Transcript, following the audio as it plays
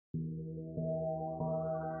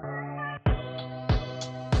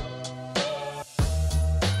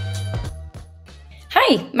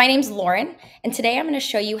Hi, my name's Lauren, and today I'm going to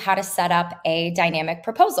show you how to set up a dynamic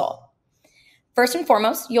proposal. First and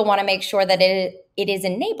foremost, you'll want to make sure that it is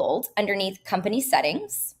enabled underneath Company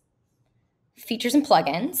Settings, Features and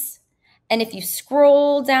Plugins, and if you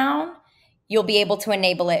scroll down, you'll be able to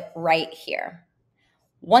enable it right here.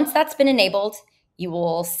 Once that's been enabled, you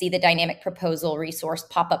will see the Dynamic Proposal resource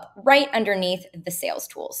pop up right underneath the Sales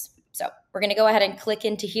Tools. So we're going to go ahead and click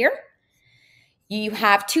into here. You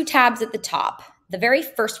have two tabs at the top. The very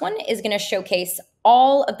first one is going to showcase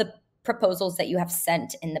all of the proposals that you have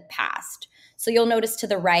sent in the past. So you'll notice to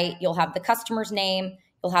the right, you'll have the customer's name,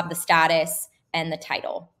 you'll have the status, and the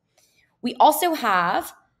title. We also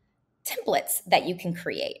have templates that you can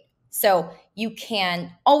create. So you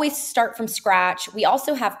can always start from scratch. We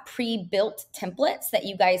also have pre-built templates that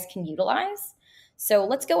you guys can utilize. So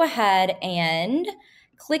let's go ahead and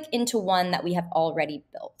click into one that we have already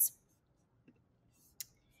built.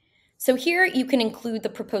 So here you can include the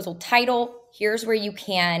proposal title. Here's where you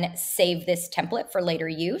can save this template for later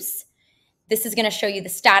use. This is going to show you the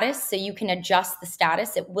status, so you can adjust the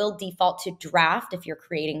status. It will default to draft if you're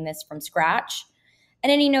creating this from scratch,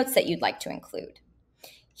 and any notes that you'd like to include.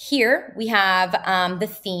 Here we have the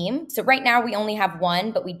theme. So right now we only have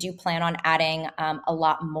one, but we do plan on adding a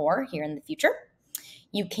lot more here in the future.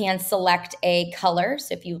 You can select a color.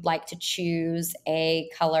 So if you'd like to choose a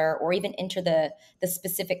color or even enter the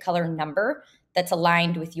specific color number that's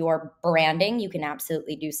aligned with your branding, you can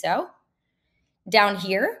absolutely do so. Down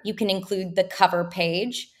here, you can include the cover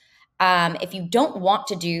page. If you don't want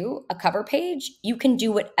to do a cover page, you can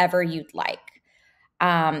do whatever you'd like.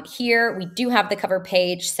 Here, we do have the cover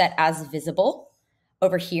page set as visible.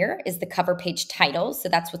 Over here is the cover page title. So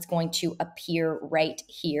that's what's going to appear right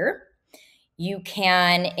here. You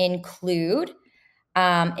can include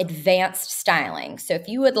advanced styling. So if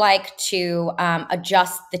you would like to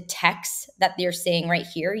adjust the text that you're seeing right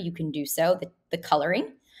here, you can do so, the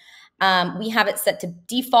coloring. We have it set to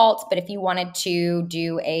default, but if you wanted to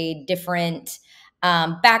do a different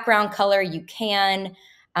background color, you can.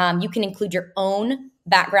 You can include your own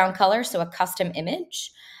background color, so a custom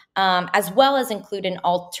image, as well as include an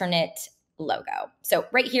alternate logo. So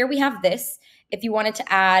right here we have this. If you wanted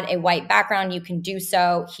to add a white background, you can do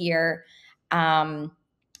so here. So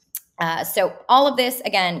all of this,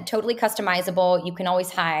 again, totally customizable. You can always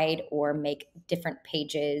hide or make different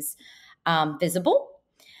pages visible.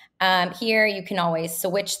 Here you can always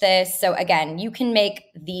switch this. So again, you can make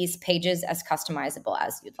these pages as customizable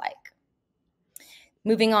as you'd like.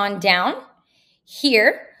 Moving on down,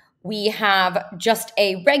 here we have just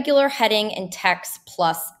a regular heading and text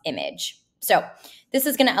plus image. So this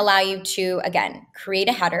is going to allow you to, again, create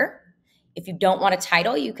a header. If you don't want a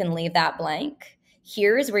title, you can leave that blank.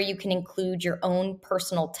 Here's where you can include your own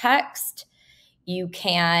personal text. You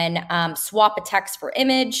can swap a text for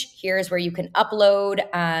image. Here's where you can upload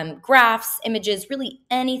graphs, images, really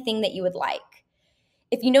anything that you would like.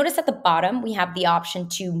 If you notice at the bottom, we have the option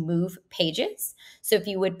to move pages. So if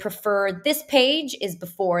you would prefer this page is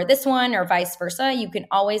before this one or vice versa, you can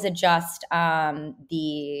always adjust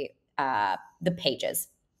the pages.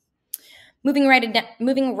 Moving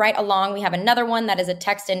right along, we have another one that is a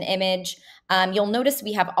text and image. You'll notice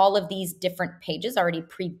we have all of these different pages already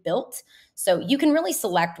pre-built, so you can really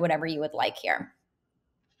select whatever you would like here.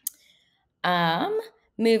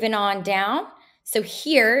 Moving on down, so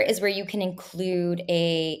here is where you can include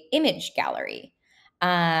a image gallery.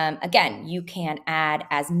 Again, you can add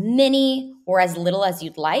as many or as little as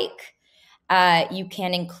you'd like. You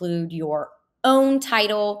can include your own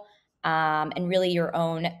title, and really your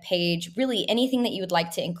own page, really anything that you would like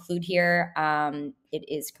to include here. It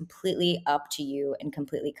is completely up to you and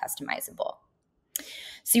completely customizable.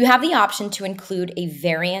 So you have the option to include a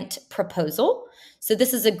variant proposal. So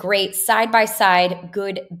this is a great side-by-side,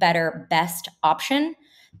 good, better, best option.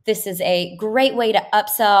 This is a great way to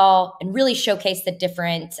upsell and really showcase the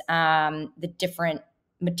different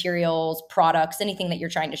materials, products, anything that you're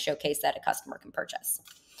trying to showcase that a customer can purchase.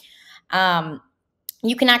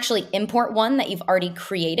 You can actually import one that you've already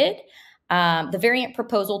created. The variant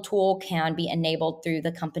proposal tool can be enabled through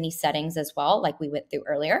the company settings as well, like we went through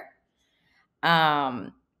earlier.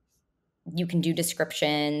 You can do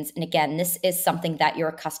descriptions. And again, this is something that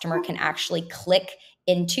your customer can actually click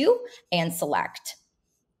into and select.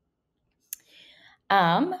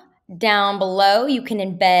 Down below, you can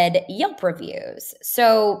embed Yelp reviews.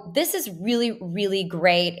 So this is really, really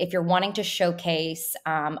great if you're wanting to showcase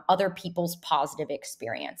other people's positive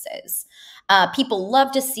experiences. People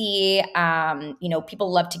love to see,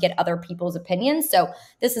 people love to get other people's opinions. So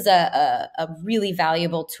this is a really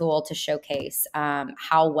valuable tool to showcase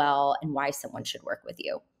how well and why someone should work with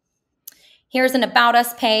you. Here's an About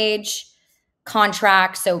Us page,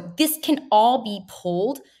 contract. So this can all be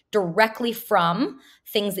pulled directly from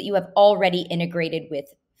things that you have already integrated with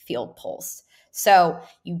FieldPulse. So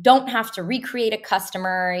you don't have to recreate a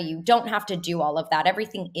customer. You don't have to do all of that.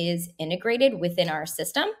 Everything is integrated within our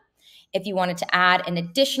system. If you wanted to add an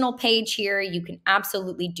additional page here, you can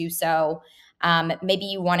absolutely do so. Maybe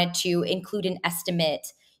you wanted to include an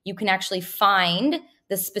estimate. You can actually find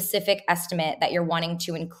the specific estimate that you're wanting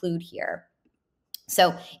to include here.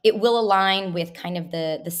 So it will align with kind of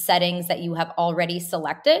the settings that you have already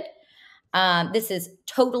selected. This is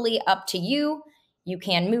totally up to you. You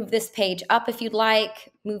can move this page up if you'd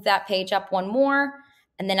like, move that page up one more,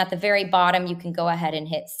 and then at the very bottom, you can go ahead and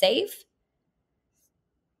hit save.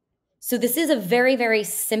 So this is a very, very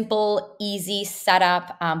simple, easy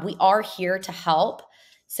setup. We are here to help.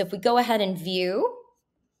 So if we go ahead and view,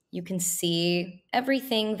 you can see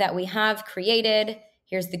everything that we have created.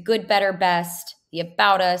 Here's the good, better, best, the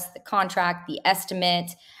about us, the contract, the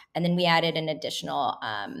estimate, and then we added an additional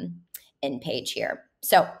end page here.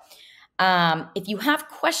 So if you have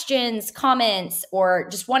questions, comments, or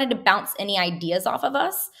just wanted to bounce any ideas off of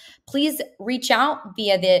us, please reach out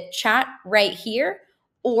via the chat right here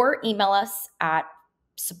or email us at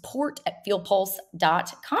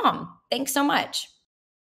support@fieldpulse.com. Thanks so much.